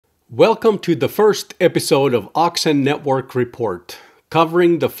Welcome to the first episode of Oxen Network Report,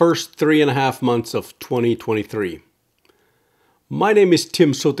 covering the first 3.5 months of 2023. My name is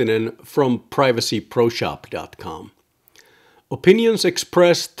Tim Sutinen from privacyproshop.com. Opinions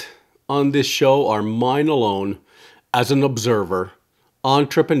expressed on this show are mine alone as an observer,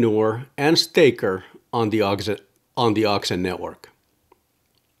 entrepreneur, and staker on the Oxen Network.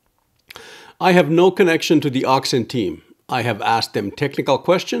 I have no connection to the Oxen team. I have asked them technical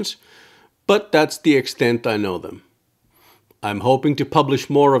questions, but that's the extent I know them. I'm hoping to publish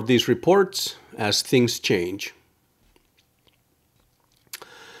more of these reports as things change.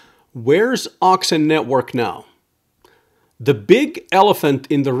 Where's Oxen Network now? The big elephant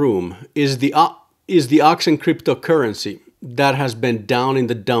in the room is the Oxen cryptocurrency that has been down in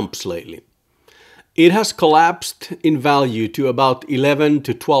the dumps lately. It has collapsed in value to about 11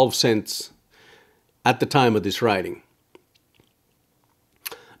 to 12 cents at the time of this writing.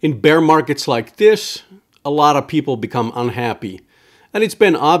 In bear markets like this, a lot of people become unhappy, and it's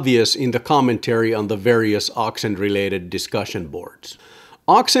been obvious in the commentary on the various Oxen-related discussion boards.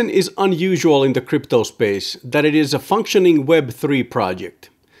 Oxen is unusual in the crypto space that it is a functioning Web3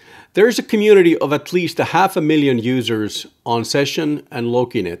 project. There is a community of at least 500,000 users on Session and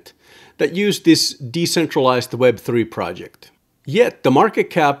Lokinet that use this decentralized Web3 project. Yet, the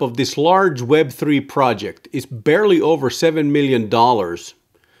market cap of this large Web3 project is barely over $7 million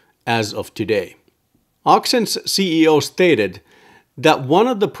as of today. Oxen's CEO stated that one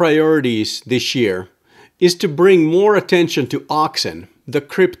of the priorities this year is to bring more attention to Oxen, the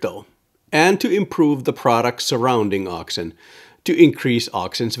crypto, and to improve the products surrounding Oxen to increase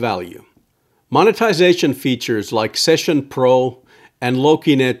Oxen's value. Monetization features like Session Pro and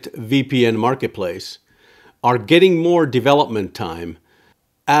Lokinet VPN Marketplace are getting more development time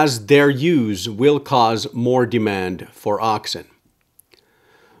as their use will cause more demand for Oxen.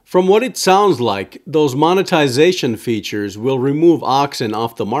 From what it sounds like, those monetization features will remove Oxen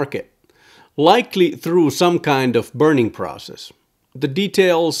off the market, likely through some kind of burning process. The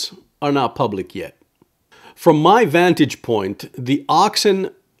details are not public yet. From my vantage point, the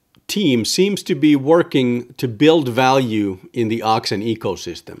Oxen team seems to be working to build value in the Oxen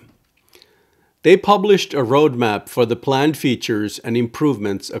ecosystem. They published a roadmap for the planned features and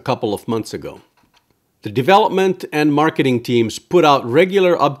improvements a couple of months ago. The development and marketing teams put out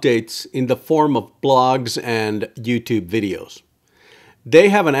regular updates in the form of blogs and YouTube videos. They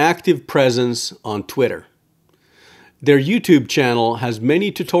have an active presence on Twitter. Their YouTube channel has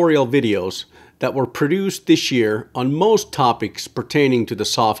many tutorial videos that were produced this year on most topics pertaining to the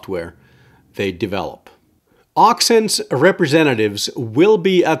software they develop. Oxen's representatives will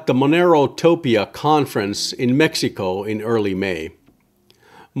be at the Monero-topia conference in Mexico in early May.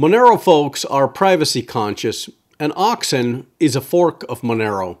 Monero folks are privacy conscious, and Oxen is a fork of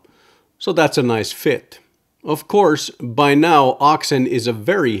Monero, so that's a nice fit. Of course, by now Oxen is a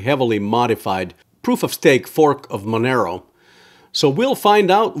very heavily modified proof-of-stake fork of Monero, so we'll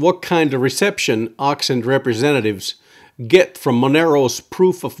find out what kind of reception Oxen representatives get from Monero's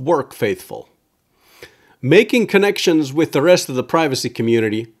proof-of-work faithful. Making connections with the rest of the privacy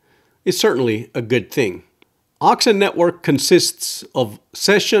community is certainly a good thing. Oxen Network consists of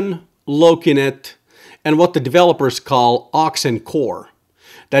Session, Lokinet, and what the developers call Oxen Core.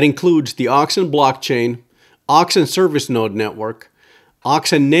 That includes the Oxen blockchain, Oxen service node network,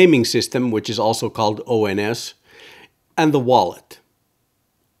 Oxen naming system, which is also called ONS, and the wallet.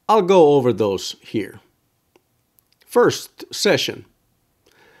 I'll go over those here. First, Session.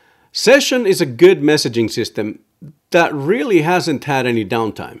 Session is a good messaging system that really hasn't had any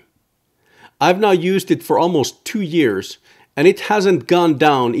downtime. I've now used it for almost 2 years, and it hasn't gone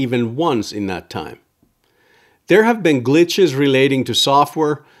down even once in that time. There have been glitches relating to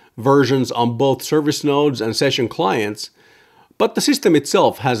software versions on both service nodes and Session clients, but the system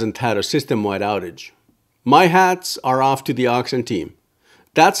itself hasn't had a system-wide outage. My hats are off to the Oxen team.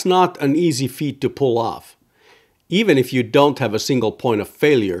 That's not an easy feat to pull off, even if you don't have a single point of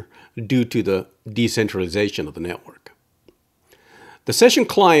failure due to the decentralization of the network. The Session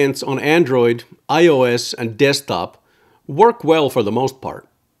clients on Android, iOS, and desktop work well for the most part.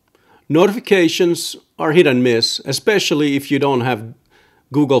 Notifications are hit and miss, especially if you don't have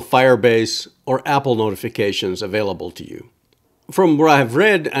Google Firebase or Apple notifications available to you. From what I have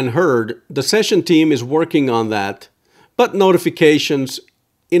read and heard, the Session team is working on that, but notifications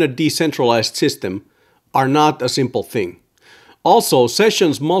in a decentralized system are not a simple thing. Also,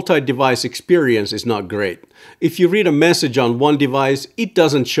 Session's multi-device experience is not great. If you read a message on one device, it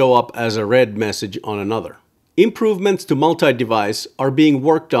doesn't show up as a read message on another. Improvements to multi-device are being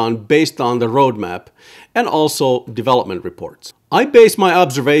worked on based on the roadmap and also development reports. I base my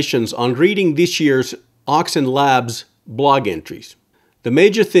observations on reading this year's Oxen Labs blog entries. The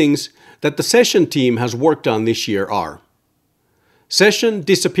major things that the session team has worked on this year are session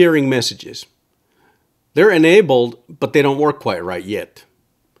disappearing messages. They're enabled, but they don't work quite right yet.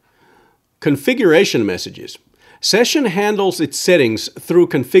 Configuration messages. Session handles its settings through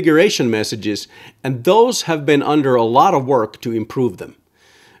configuration messages, and those have been under a lot of work to improve them.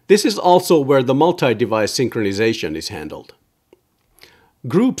 This is also where the multi-device synchronization is handled.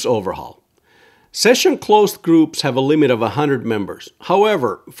 Groups overhaul. Session closed groups have a limit of 100 members.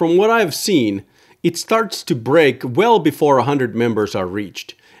 However, from what I've seen, it starts to break well before 100 members are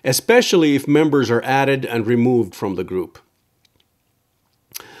reached, especially if members are added and removed from the group.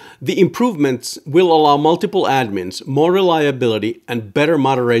 The improvements will allow multiple admins, more reliability, and better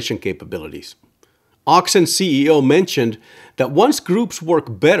moderation capabilities. Oxen CEO mentioned that once groups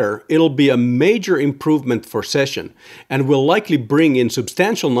work better, it'll be a major improvement for session and will likely bring in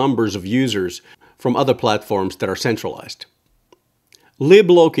substantial numbers of users from other platforms that are centralized.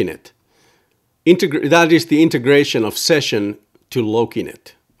 libLokinet. That is the integration of session to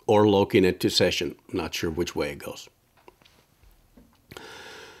Lokinet, or Lokinet to session. Not sure which way it goes.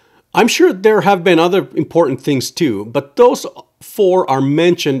 I'm sure there have been other important things too, but those 4 are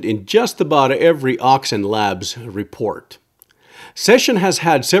mentioned in just about every Oxen Labs report. Session has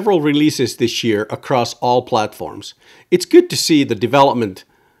had several releases this year across all platforms. It's good to see the development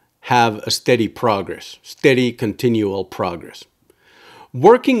have a steady continual progress.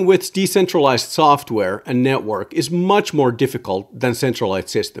 Working with decentralized software and network is much more difficult than centralized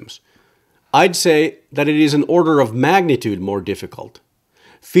systems. I'd say that it is an order of magnitude more difficult.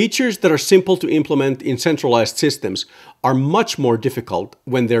 Features that are simple to implement in centralized systems are much more difficult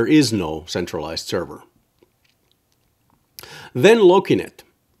when there is no centralized server. Then Lokinet.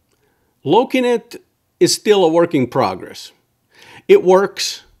 Lokinet is still a work in progress. It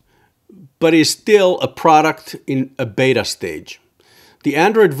works, but is still a product in a beta stage. The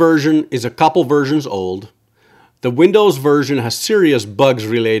Android version is a couple versions old. The Windows version has serious bugs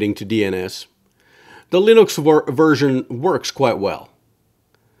relating to DNS. The Linux version works quite well.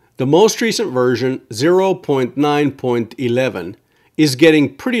 The most recent version, 0.9.11, is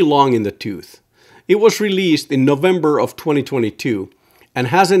getting pretty long in the tooth. It was released in November of 2022 and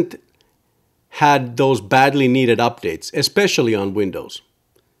hasn't had those badly needed updates, especially on Windows.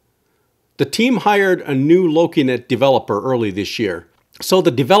 The team hired a new Lokinet developer early this year, so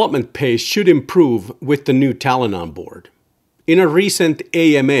the development pace should improve with the new talent on board. In a recent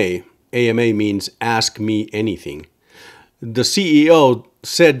AMA means Ask Me Anything, the CEO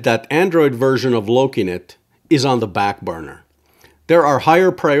said that Android version of Lokinet is on the back burner. There are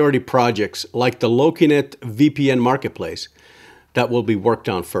higher priority projects like the Lokinet VPN marketplace that will be worked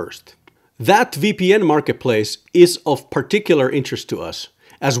on first. That VPN marketplace is of particular interest to us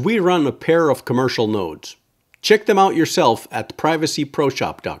as we run a pair of commercial nodes. Check them out yourself at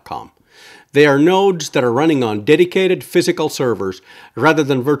privacyproshop.com. They are nodes that are running on dedicated physical servers rather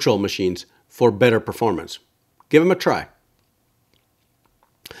than virtual machines for better performance. Give them a try.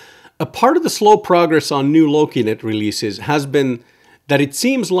 A part of the slow progress on new Lokinet releases has been that it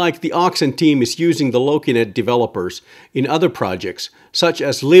seems like the Oxen team is using the Lokinet developers in other projects, such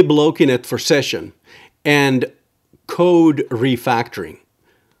as libLokinet for session and code refactoring.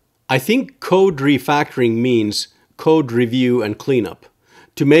 I think code refactoring means code review and cleanup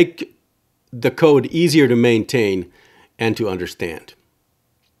to make the code easier to maintain and to understand.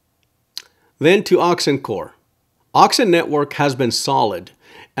 Then to Oxen Core. Oxen Network has been solid,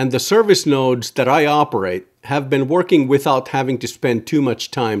 and the service nodes that I operate have been working without having to spend too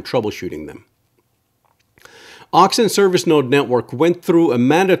much time troubleshooting them. Oxen Service Node Network went through a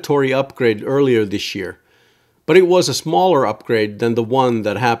mandatory upgrade earlier this year, but it was a smaller upgrade than the one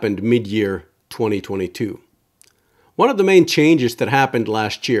that happened mid-year 2022. One of the main changes that happened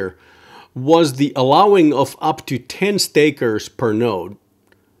last year was the allowing of up to 10 stakers per node,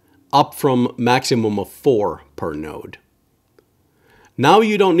 up from maximum of 4 per node. Now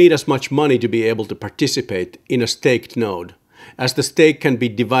you don't need as much money to be able to participate in a staked node, as the stake can be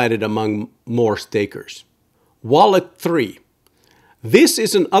divided among more stakers. Wallet 3. This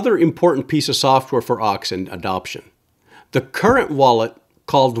is another important piece of software for Oxen adoption. The current wallet,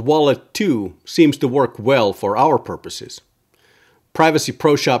 called Wallet 2, seems to work well for our purposes.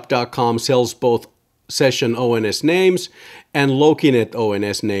 PrivacyProshop.com sells both Session ONS names and Lokinet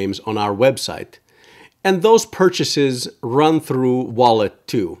ONS names on our website, and those purchases run through Wallet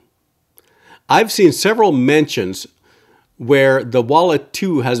 2. I've seen several mentions where the Wallet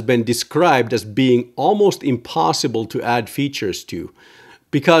 2 has been described as being almost impossible to add features to,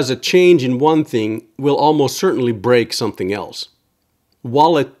 because a change in one thing will almost certainly break something else.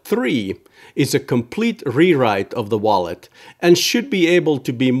 Wallet 3 is a complete rewrite of the wallet and should be able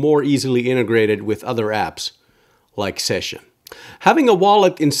to be more easily integrated with other apps, like Session. Having a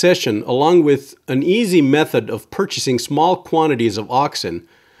wallet in Session, along with an easy method of purchasing small quantities of Oxen,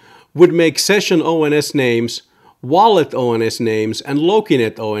 would make Session ONS names, Wallet ONS names, and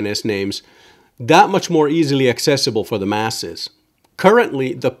Lokinet ONS names that much more easily accessible for the masses.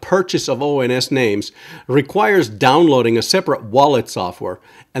 Currently, the purchase of ONS names requires downloading a separate wallet software,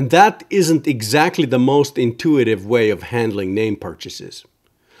 and that isn't exactly the most intuitive way of handling name purchases.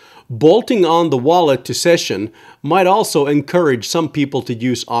 Bolting on the wallet to Session might also encourage some people to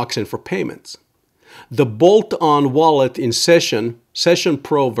use Oxen for payments. The bolt-on wallet in Session, Session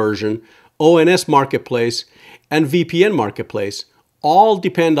Pro version, ONS Marketplace, and VPN Marketplace all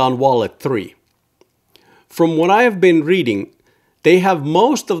depend on Wallet 3. From what I have been reading, they have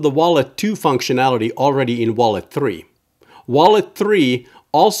most of the Wallet 2 functionality already in Wallet 3. Wallet 3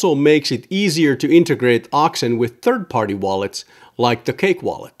 also makes it easier to integrate Oxen with third-party wallets like the Cake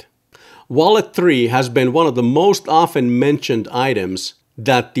Wallet. Wallet 3 has been one of the most often mentioned items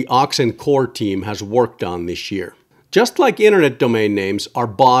that the Oxen Core team has worked on this year. Just like internet domain names are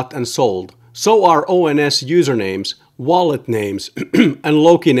bought and sold, so are ONS usernames, wallet names, and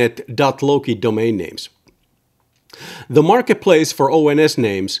Lokinet.loki domain names. The marketplace for ONS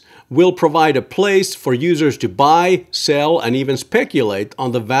names will provide a place for users to buy, sell, and even speculate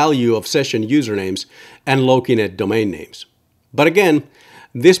on the value of Session usernames and Lokinet domain names. But again,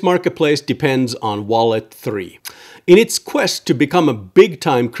 this marketplace depends on Wallet 3. In its quest to become a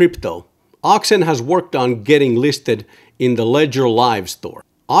big-time crypto, Oxen has worked on getting listed in the Ledger Live store.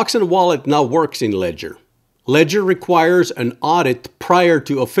 Oxen Wallet now works in Ledger. Ledger requires an audit prior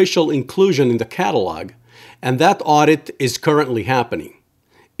to official inclusion in the catalog, and that audit is currently happening.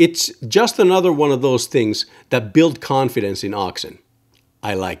 It's just another one of those things that build confidence in Oxen.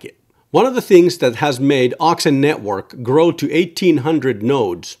 I like it. One of the things that has made Oxen Network grow to 1,800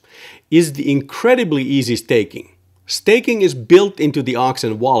 nodes is the incredibly easy staking. Staking is built into the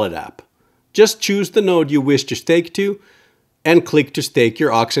Oxen Wallet app. Just choose the node you wish to stake to and click to stake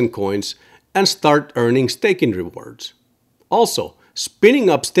your Oxen coins and start earning staking rewards. Also, spinning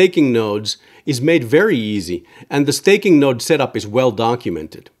up staking nodes is made very easy, and the staking node setup is well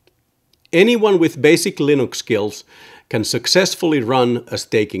documented. Anyone with basic Linux skills can successfully run a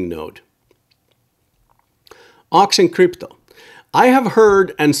staking node. Oxen Crypto. I have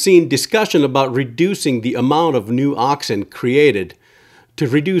heard and seen discussion about reducing the amount of new Oxen created to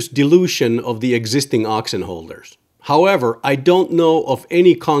reduce dilution of the existing Oxen holders. However, I don't know of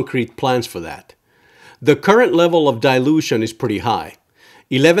any concrete plans for that. The current level of dilution is pretty high,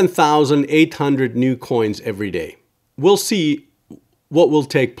 11,800 new coins every day. We'll see what will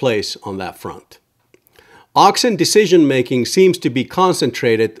take place on that front. Oxen decision-making seems to be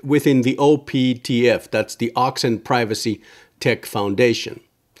concentrated within the OPTF, that's the Oxen Privacy Tech Foundation.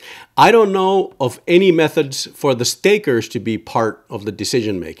 I don't know of any methods for the stakers to be part of the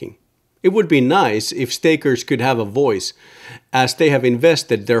decision-making. It would be nice if stakers could have a voice, as they have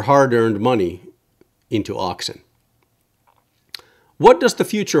invested their hard-earned money into Oxen. What does the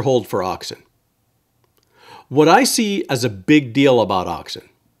future hold for Oxen? What I see as a big deal about Oxen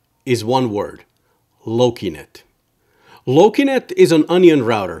is one word: Lokinet. Lokinet is an onion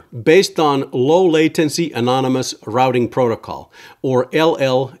router based on Low Latency Anonymous Routing Protocol, or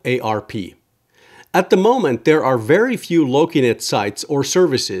LLARP. At the moment, there are very few Lokinet sites or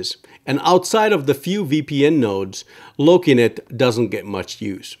services, and outside of the few VPN nodes, Lokinet doesn't get much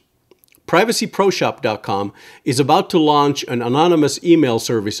use. PrivacyProShop.com is about to launch an anonymous email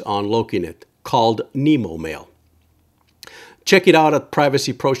service on Lokinet called Nemo Mail. Check it out at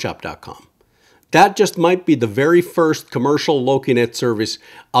PrivacyProShop.com. That just might be the very first commercial Lokinet service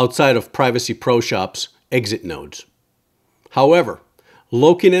outside of Privacy Pro Shop's exit nodes. However,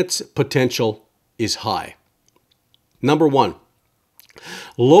 Lokinet's potential is high. Number one,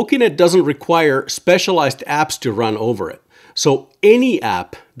 Lokinet doesn't require specialized apps to run over it. So any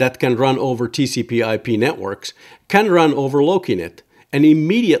app that can run over TCP/IP networks can run over Lokinet and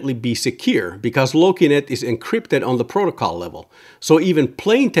immediately be secure, because Lokinet is encrypted on the protocol level, so even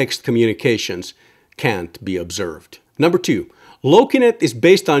plain text communications can't be observed. Number two, Lokinet is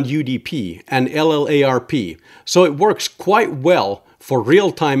based on UDP and LLARP, so it works quite well for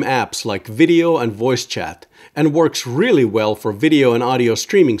real-time apps like video and voice chat, and works really well for video and audio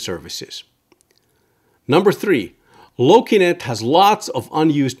streaming services. Number three, Lokinet has lots of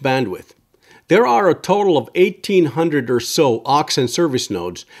unused bandwidth. There are a total of 1,800 or so Oxen service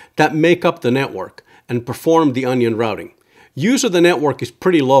nodes that make up the network and perform the onion routing. Use of the network is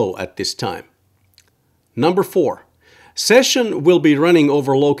pretty low at this time. Number 4. Session will be running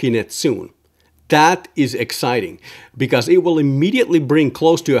over Lokinet soon. That is exciting because it will immediately bring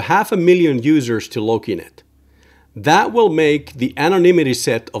close to 500,000 users to Lokinet. That will make the anonymity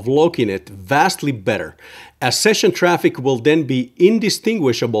set of Lokinet vastly better, as session traffic will then be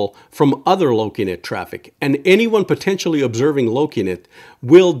indistinguishable from other Lokinet traffic, and anyone potentially observing Lokinet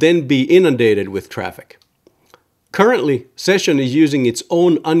will then be inundated with traffic. Currently, Session is using its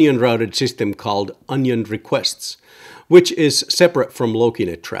own onion routed system called Onion Requests, which is separate from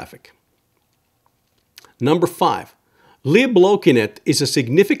Lokinet traffic. Number 5. libLokinet is a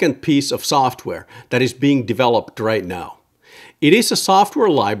significant piece of software that is being developed right now. It is a software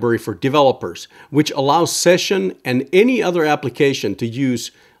library for developers which allows Session and any other application to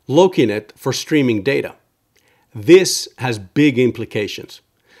use Lokinet for streaming data. This has big implications.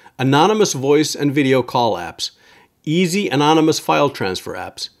 Anonymous voice and video call apps, easy anonymous file transfer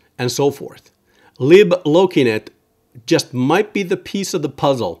apps, and so forth. libLokinet just might be the piece of the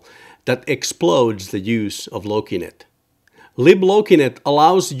puzzle that explodes the use of Lokinet. libLokinet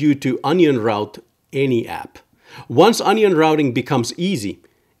allows you to onion route any app. Once onion routing becomes easy,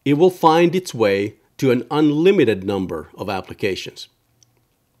 it will find its way to an unlimited number of applications.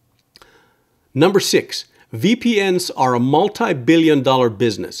 Number 6. VPNs are a multi-billion-dollar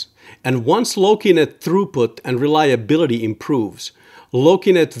business, and once Lokinet throughput and reliability improves,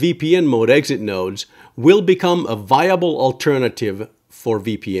 Lokinet VPN mode exit nodes will become a viable alternative for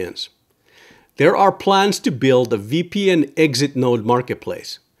VPNs. There are plans to build a VPN exit node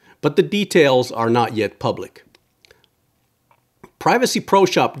marketplace, but the details are not yet public.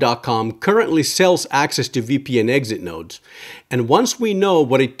 PrivacyProShop.com currently sells access to VPN exit nodes, and once we know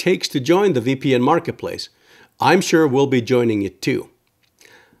what it takes to join the VPN marketplace, I'm sure we'll be joining it too.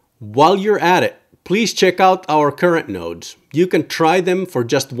 While you're at it, please check out our current nodes. You can try them for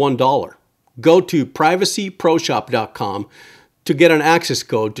just $1. Go to PrivacyProShop.com to get an access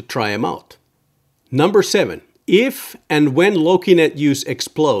code to try them out. Number 7. If and when Lokinet use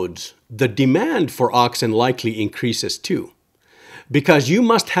explodes, the demand for Oxen likely increases too, because you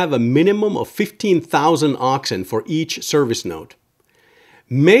must have a minimum of 15,000 Oxen for each service node.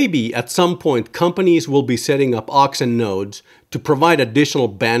 Maybe at some point companies will be setting up Oxen nodes to provide additional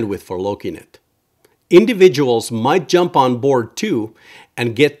bandwidth for Lokinet. Individuals might jump on board too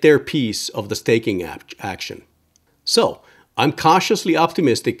and get their piece of the staking action. So, I'm cautiously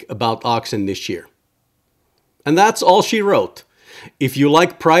optimistic about Oxen this year. And that's all she wrote. If you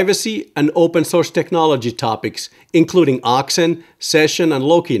like privacy and open source technology topics, including Oxen, Session, and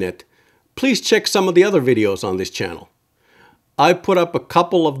Lokinet, please check some of the other videos on this channel. I put up a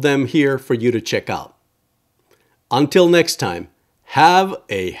couple of them here for you to check out. Until next time, have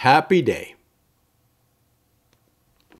a happy day.